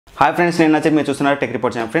Hi friends, నేను నచ్చి మీరు చూస్తున్నారు టెక్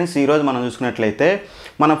రిపోర్ట్ ఛానల్. ఫ్రెండ్స్, ఈరోజు మనం చూసుకున్నట్లయితే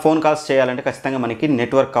మనం ఫోన్ కాల్స్ చేయాలంటే ఖచ్చితంగా మనకి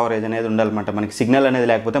నెట్వర్క్ కవరేజ్ అనేది ఉండాలన్నమాట. మనకి సిగ్నల్ అనేది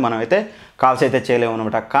లేకపోతే మనం అయితే కాల్స్ అయితే చేయలేము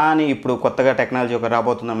అనమాట. కానీ ఇప్పుడు కొత్తగా టెక్నాలజీ ఒక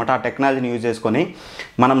రాబోతుందన్నమాట. ఆ టెక్నాలజీని యూజ్ చేసుకొని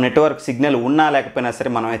మనం నెట్వర్క్ సిగ్నల్ ఉన్నా లేకపోయినా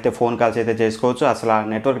సరే మనం అయితే ఫోన్ కాల్స్ అయితే చేసుకోవచ్చు. అసలు ఆ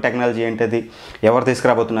నెట్వర్క్ టెక్నాలజీ ఏంటిది, ఎవరు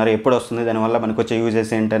తీసుకురాబోతున్నారు, ఎప్పుడు వస్తుంది, దానివల్ల మనకు వచ్చే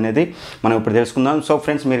యూజెస్ ఏంటనేది మనం ఇప్పుడు తెలుసుకుందాం. సో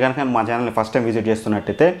ఫ్రెండ్స్, మీరు కనుక మా ఛానల్ని ఫస్ట్ టైం విజిట్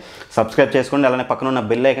చేస్తున్నట్టయితే సబ్స్క్రైబ్ చేసుకోండి. అలానే పక్కన ఉన్న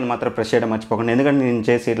బెల్ ఐకాన్ మాత్రం ప్రెస్ చేయడం మర్చిపోకండి. ఎందుకంటే నేను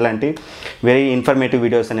చేసి ఇట్లాంటి వెరీ ఇన్ఫర్మేటివ్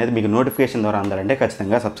వీడియోస్ అనేది మీకు నోటిఫికేషన్ ద్వారా అందాలంటే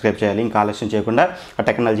ఖచ్చితంగా సబ్స్క్రైబ్ చేయాలి. ఇంకా ఆలస్యం చేయకుండా ఆ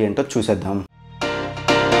టెక్నాలజీ ఏంటో చూసేద్దాం.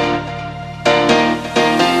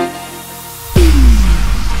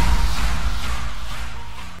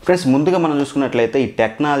 ఫ్రెండ్స్, ముందుగా మనం చూసుకున్నట్లయితే ఈ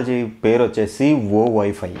టెక్నాలజీ పేరు వచ్చేసి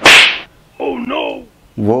VoWiFi.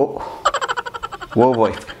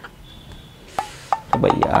 VoWiFi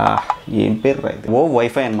భయ్యా, ఏం పేరు రైతు,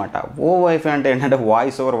 VoWiFi అనమాట. VoWiFi అంటే ఏంటంటే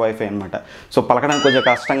వాయిస్ ఓవర్ వైఫై అనమాట. సో పలకడానికి కొంచెం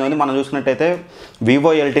కష్టంగా ఉంది. మనం చూసుకున్నట్టయితే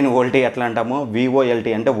VoLTని వోల్టీ ఎట్లా అంటామో, VoLT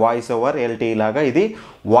అంటే వాయిస్ ఓవర్ LT లాగా ఇది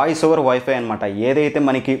వాయిస్ ఓవర్ వైఫై అనమాట. ఏదైతే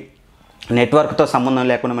మనకి నెట్వర్క్తో సంబంధం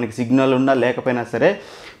లేకుండా మనకి సిగ్నల్ ఉన్నా లేకపోయినా సరే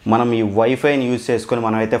మనం ఈ వైఫైని యూజ్ చేసుకొని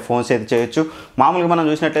మనం అయితే ఫోన్స్ అయితే చేయొచ్చు. మామూలుగా మనం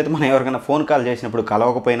చూసినట్లయితే మనం ఎవరికైనా ఫోన్ కాల్ చేసినప్పుడు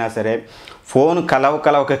కలవకపోయినా సరే, ఫోన్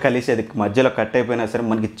కలవక కలిసి అది మధ్యలో కట్ అయిపోయినా సరే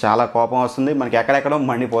మనకి చాలా కోపం వస్తుంది, మనకి ఎక్కడెక్కడో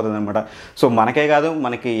మండిపోతుంది అనమాట. సో మనకే కాదు,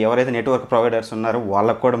 మనకి ఎవరైతే నెట్వర్క్ ప్రొవైడర్స్ ఉన్నారో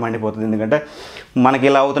వాళ్ళకు కూడా మండిపోతుంది. ఎందుకంటే మనకి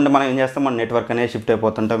ఇలా అవుతుంటే మనం ఏం చేస్తాం, మన నెట్వర్క్ అనేది షిఫ్ట్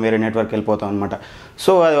అయిపోతుంటాం, వేరే నెట్వర్క్ వెళ్ళిపోతాం అనమాట.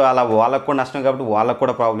 సో అది అలా వాళ్ళకు కూడా నష్టం కాబట్టి వాళ్ళకు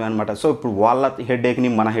కూడా ప్రాబ్లం అనమాట. సో ఇప్పుడు వాళ్ళ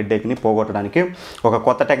హెడ్ఏక్ని మన హెడ్ఏక్ని పోగొట్టడానికి ఒక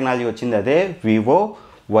కొత్త టెక్నాలజీ వచ్చింది, అదే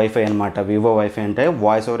VoWiFi అనమాట. VoWiFi అంటే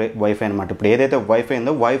వాయిస్ ఓవర్ వైఫై అనమాట. ఇప్పుడు ఏదైతే వైఫై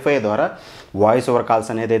ఉందో వైఫై ద్వారా వాయిస్ ఓవర్ కాల్స్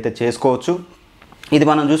అనేది అయితే చేసుకోవచ్చు. ఇది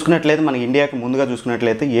మనం చూసుకున్నట్లయితే మన ఇండియాకి ముందుగా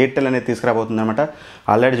చూసుకున్నట్లయితే ఎయిర్టెల్ అనేది తీసుకురాబోతుంది అనమాట.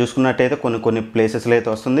 ఆల్రెడీ చూసుకున్నట్టయితే కొన్ని ప్లేసెస్లో అయితే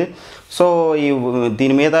వస్తుంది. సో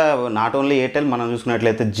దీని మీద నాట్ ఓన్లీ ఎయిర్టెల్, మనం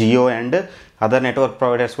చూసుకున్నట్లయితే Jio and other network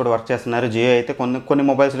providers కూడా వర్క్ చేస్తున్నారు. జియో అయితే కొన్ని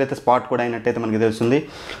మొబైల్స్లో అయితే స్పాట్ కూడా అయినట్టయితే మనకి తెలుస్తుంది.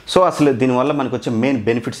 సో అసలు దీనివల్ల మనకు వచ్చే మెయిన్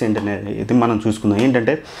బెనిఫిట్స్ ఏంటనేది ఇది మనం చూసుకుందాం.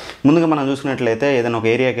 ఏంటంటే ముందుగా మనం చూసుకున్నట్లయితే ఏదైనా ఒక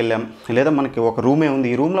ఏరియాకి వెళ్ళాం, లేదా మనకి ఒక రూమే ఉంది,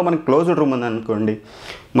 ఈ రూమ్లో మనకి క్లోజ్డ్ రూమ్ ఉంది అనుకోండి.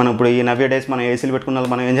 మనం ఇప్పుడు ఈ నవ్య డేస్ మనం ఏసీలు పెట్టుకున్న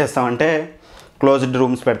మనం ఏం చేస్తామంటే క్లోజ్డ్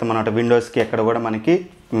రూమ్స్ పెడతాం అన్నమాట. విండోస్కి ఎక్కడ కూడా మనకి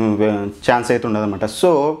ఛాన్స్ అయితే ఉండదు అనమాట. సో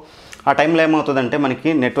ఆ టైంలో ఏమవుతుందంటే మనకి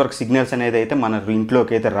నెట్వర్క్ సిగ్నల్స్ అనేది అయితే మన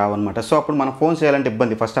ఇంట్లోకి అయితే రావన్నమాట. సో అప్పుడు మనం ఫోన్ చేయాలంటే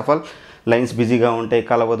ఇబ్బంది. ఫస్ట్ ఆఫ్ ఆల్ లైన్స్ బిజీగా ఉంటాయి,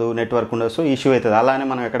 కలవదు, నెట్వర్క్ ఉండదు, సో ఇష్యూ అవుతుంది. అలానే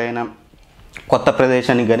మనం ఎక్కడైనా కొత్త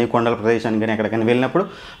ప్రదేశానికి కానీ కొండల ప్రదేశానికి కానీ ఎక్కడికైనా వెళ్ళినప్పుడు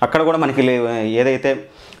అక్కడ కూడా మనకి ఏదైతే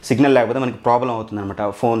సిగ్నల్ లేకపోతే మనకి ప్రాబ్లం అవుతుందన్నమాట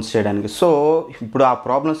ఫోన్స్ చేయడానికి. సో ఇప్పుడు ఆ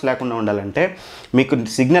ప్రాబ్లమ్స్ లేకుండా ఉండాలంటే మీకు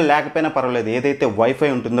సిగ్నల్ లేకపోయినా పర్వాలేదు, ఏదైతే వైఫై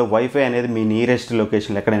ఉంటుందో వైఫై అనేది మీ నియరెస్ట్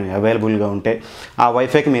లొకేషన్లో ఎక్కడైనా అవైలబుల్గా ఉంటే ఆ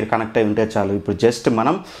వైఫైకి మీరు కనెక్ట్ అయి ఉంటే చాలు. ఇప్పుడు జస్ట్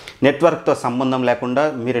మనం నెట్వర్క్తో సంబంధం లేకుండా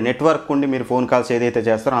మీరు నెట్వర్క్ ఉండి మీరు ఫోన్ కాల్స్ ఏదైతే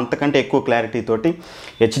చేస్తారో అంతకంటే ఎక్కువ క్లారిటీతోటి,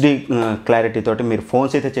 HD క్లారిటీతోటి మీరు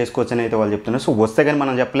ఫోన్స్ అయితే చేసుకోవచ్చు అని అయితే వాళ్ళు చెప్తున్నారు. సో వస్తే కానీ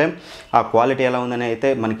మనం చెప్పలేం, ఆ క్వాలిటీ ఎలా ఉందని అయితే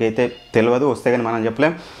మనకైతే తెలియదు, వస్తే కానీ మనం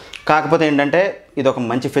చెప్పలేం. కాకపోతే ఏంటంటే ఇది ఒక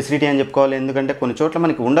మంచి ఫెసిలిటీ అని చెప్పుకోవాలి. ఎందుకంటే కొన్ని చోట్ల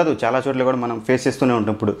మనకి ఉండదు, చాలా చోట్ల కూడా మనం ఫేస్ చేస్తూనే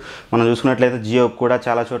ఉంటాం. ఇప్పుడు మనం చూసుకున్నట్లయితే జియో కూడా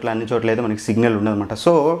చాలా చోట్ల, అన్ని చోట్ల అయితే మనకి సిగ్నల్ ఉండదు అనమాట.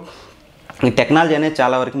 సో ఈ టెక్నాలజీ అనేది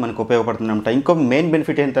చాలా వరకు మనకు ఉపయోగపడుతుంది అనమాట. ఇంకో మెయిన్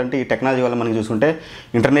బెనిఫిట్ ఏంటంటే ఈ టెక్నాలజీ వల్ల మనం చూసుకుంటే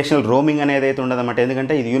ఇంటర్నేషనల్ రోమింగ్ అనేది అయితే ఉండదన్నమాట.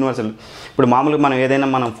 ఎందుకంటే ఇది యూనివర్సల్. ఇప్పుడు మామూలుగా మనం ఏదైనా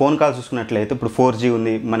మనం ఫోన్ కాల్ చూసుకున్నట్లయితే ఇప్పుడు 4G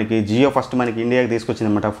ఉంది మనకి, జియో ఫస్ట్ మనకి ఇండియాకి తీసుకొచ్చింది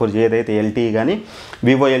అనమాట. 4G ఏదైతే LTE కానీ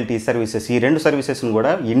VoLTE సర్వీసెస్, ఈ రెండు సర్వీసెస్ని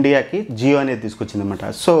కూడా ఇండియాకి జియో అనేది తీసుకొచ్చింది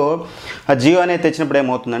అనమాట. సో ఆ జియో అనేది తెచ్చినప్పుడు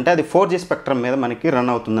ఏమవుతుందంటే అది 4G స్పెక్ట్రమ్ మీద మనకి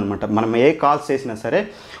రన్ అవుతుందన్నమాట. మనం ఏ కాల్స్ చేసినా సరే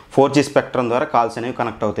 4G స్పెక్ట్రమ్ ద్వారా కాల్స్ అనేవి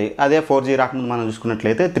కనెక్ట్ అవుతాయి. అదే 4G రాకముందు మనం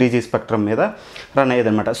చూసుకున్నట్లయితే 3G స్పెక్ట్రమ్ మీద రన్ అయ్యేది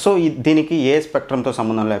అనమాట. సో దీనికి ఏ స్పెక్ట్రమ్తో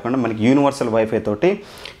సంబంధం లేకుండా మనకి యూనివర్సల్ వైఫై తోటి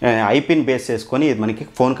ఐపీని బేస్ చేసుకొని ఇది మనకి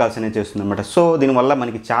ఫోన్ కాల్స్ అనేది చేస్తుంది అనమాట. సో దీనివల్ల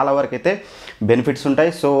మనకి చాలా వరకు అయితే బెనిఫిట్స్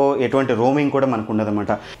ఉంటాయి. సో ఎటువంటి రోమింగ్ కూడా మనకు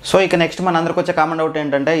ఉండదన్నమాట. సో ఇక నెక్స్ట్ మనందరికి వచ్చే కామన్ డౌట్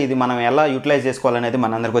ఏంటంటే ఇది మనం ఎలా యూటిలైజ్ చేసుకోవాలనేది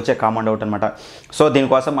మనందరికి వచ్చే కామన్ డౌట్ అనమాట. సో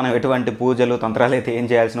దీనికోసం మనం ఎటువంటి పూజలు తంత్రాలు అయితే ఏం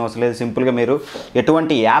చేయాల్సిన అవసరం లేదు. సింపుల్గా మీరు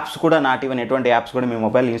ఎటువంటి యాప్స్ కూడా ఎటువంటి యాప్స్ కూడా మీ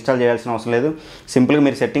మొబైల్ ఇన్స్టాల్ చేయాల్సిన అవసరం లేదు. సింపుల్గా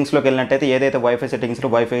మీరు సెట్టింగ్స్లోకి వెళ్ళినట్టయితే ఏదైతే వైఫై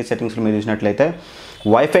సెట్టింగ్స్లో మీరు చూసినట్లయితే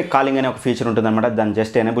వైఫై కాలింగ్ అనే ఒక ఫీచర్ ఉంటుందన్నమాట. దాన్ని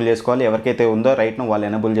జస్ట్ ఎనేబుల్ చేసుకోవాలి. ఎవరికైతే ఉందో రైట్ను వాళ్ళు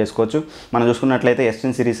ఎనేబుల్ చేసుకోవచ్చు. మనం చూసుకున్నట్లయితే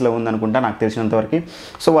S10 సిరీస్లో ఉందనుకుంటా నాకు తెలిసినంతవరకు.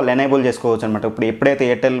 సో వాళ్ళు ఎనేబుల్ చేసుకోవచ్చు అనమాట. ఇప్పుడు ఎప్పుడైతే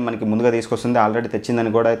ఎయిర్టెల్ మనకి ముందుగా తీసుకొస్తుందో ఆల్రెడీ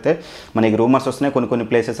తెచ్చిందని కూడా అయితే మనకి రూమర్స్ వస్తున్నాయి కొన్ని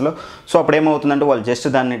ప్లేసెస్లో. సో అప్పుడు ఏమవుతుందంటే వాళ్ళు జస్ట్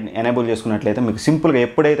దాన్ని ఎనేబుల్ చేసుకున్నట్లయితే మీకు సింపుల్గా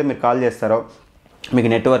ఎప్పుడైతే మీరు కాల్ చేస్తారో మీకు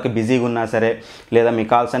నెట్వర్క్ బిజీగా ఉన్నా సరే లేదా మీ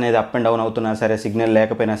కాల్స్ అనేది అప్ అండ్ డౌన్ అవుతున్నా సరే సిగ్నల్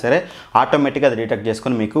లేకపోయినా సరే ఆటోమేటిక్గా అది డిటెక్ట్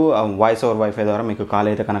చేసుకొని మీకు వాయిస్ ఓవర్ వైఫై ద్వారా మీకు కాల్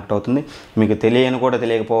అయితే కనెక్ట్ అవుతుంది. మీకు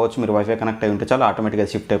తెలియకపోవచ్చు, మీరు వైఫై కనెక్ట్ అయి ఉంటే చాలు ఆటోమేటిక్గా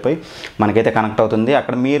షిఫ్ట్ అయిపోయి మనకైతే కనెక్ట్ అవుతుంది.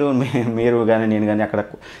 అక్కడ మీరు కానీ నేను కానీ అక్కడ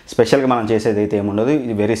స్పెషల్గా మనం చేసేది అయితే ఏముండదు.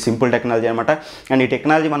 ఇది వెరీ సింపుల్ టెక్నాలజీ అనమాట. అండ్ ఈ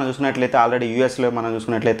టెక్నాలజీ మనం చూసుకున్నట్లయితే ఆల్రెడీ యూఎస్లో మనం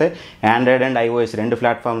చూసుకున్నట్లయితే ఆండ్రాయిడ్ అండ్ ఐఓఎస్ 2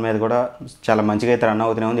 ప్లాట్ఫామ్ మీద కూడా చాలా మంచిగా అయితే రన్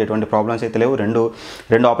అవుతూనే ఉంది. ఎటువంటి ప్రాబ్లమ్స్ అయితే లేవు.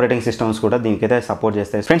 రెండు ఆపరేటింగ్ సిస్టమ్స్ కూడా దీనికైతే సపోర్ట్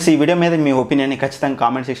చేస్తాయి. ఫ్రెండ్స్, ఈ వీడియో మీద మీ ఒపీనియన్ని ఖచ్చితంగా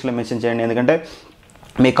కామెంట్ సెక్షన్లో మెన్షన్ చేయండి. ఎందుకంటే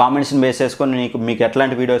మీ కామెంట్స్ని బేస్ చేసుకొని మీకు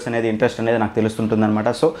ఎట్లాంటి వీడియోస్ అనేది ఇంట్రెస్ట్ అనేది నాకు తెలుస్తుంటుంది అనమాట.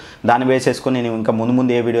 సో దాన్ని బేస్ చేసుకొని నేను ఇంకా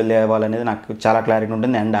ముందు ఏ వీడియోలు తేవాలనేది నాకు చాలా క్లారిటీ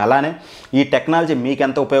ఉంటుంది. అండ్ అలానే ఈ టెక్నాలజీ మీకు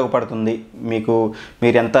ఎంత ఉపయోగపడుతుంది,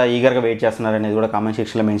 మీరు ఎంత ఈగర్గా వెయిట్ చేస్తున్నారు అనేది కూడా కామెంట్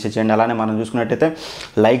సెక్షన్లో మెన్షన్ చేయండి. అలానే మనం చూసుకున్నట్టయితే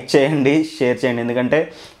లైక్ చేయండి, షేర్ చేయండి. ఎందుకంటే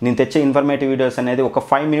నేను తెచ్చే ఇన్ఫర్మేటివ్ వీడియోస్ అనేది ఒక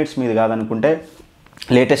 5 మినిట్స్ మీద కాదనుకుంటే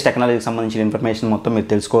లేటెస్ట్ టెక్నాలజీకి సంబంధించిన ఇన్ఫర్మేషన్ మొత్తం మీరు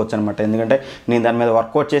తెలుసుకోవచ్చు అనమాట. ఎందుకంటే నేను దాని మీద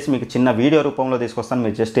వర్కౌట్ చేసి మీకు చిన్న వీడియో రూపంలో తీసుకొస్తాను.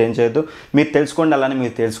 మీరు జస్ట్ ఏం చేయొద్దు, మీరు తెలుసుకోండి. అలానే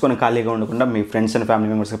మీరు తెలుసుకొని ఖాళీగా ఉండకుండా మీ ఫ్రెండ్స్ అండ్ ఫ్యామిలీ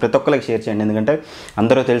మెంబర్స్కి ప్రతి ఒక్కరికి షేర్ చేయండి. ఎందుకంటే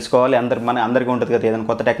అందరూ తెలుసుకోవాలి. అందరికీ ఉంటుంది కదా, ఏదైనా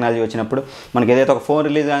కొత్త టెక్నాలజీ వచ్చినప్పుడు మనకి ఏదైతే ఒక ఫోన్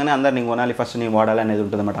రిలీజ్ కాగానే అందరు నేను కొనాలి, ఫస్ట్ నేను వాడాలి అనేది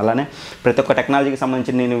ఉంటుంది అనమాట. అలానే ప్రతి ఒక్క టెక్నాలజీకి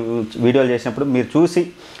సంబంధించి నేను వీడియోలు చేసినప్పుడు మీరు చూసి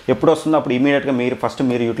ఎప్పుడు వస్తుందో అప్పుడు ఇమీడియట్గా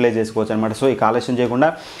మీరు యూటిలైజ్ చేసుకోవచ్చు అనమాట. సో ఈ ఆలస్యం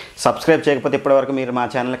చేయకుండా సబ్స్క్రైబ్ చేయకపోతే ఇప్పటివరకు మీరు మా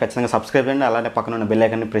ఛానల్ని ఖచ్చితంగా సబ్స్క్రైబ్ చేయండి. అలానే పక్కన ఉన్న బెల్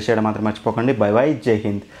ఐకాన్ని ప్రెస్ చేయడం మాత్రం మర్చిపోకండి. బై బై, జై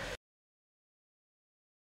హింద్.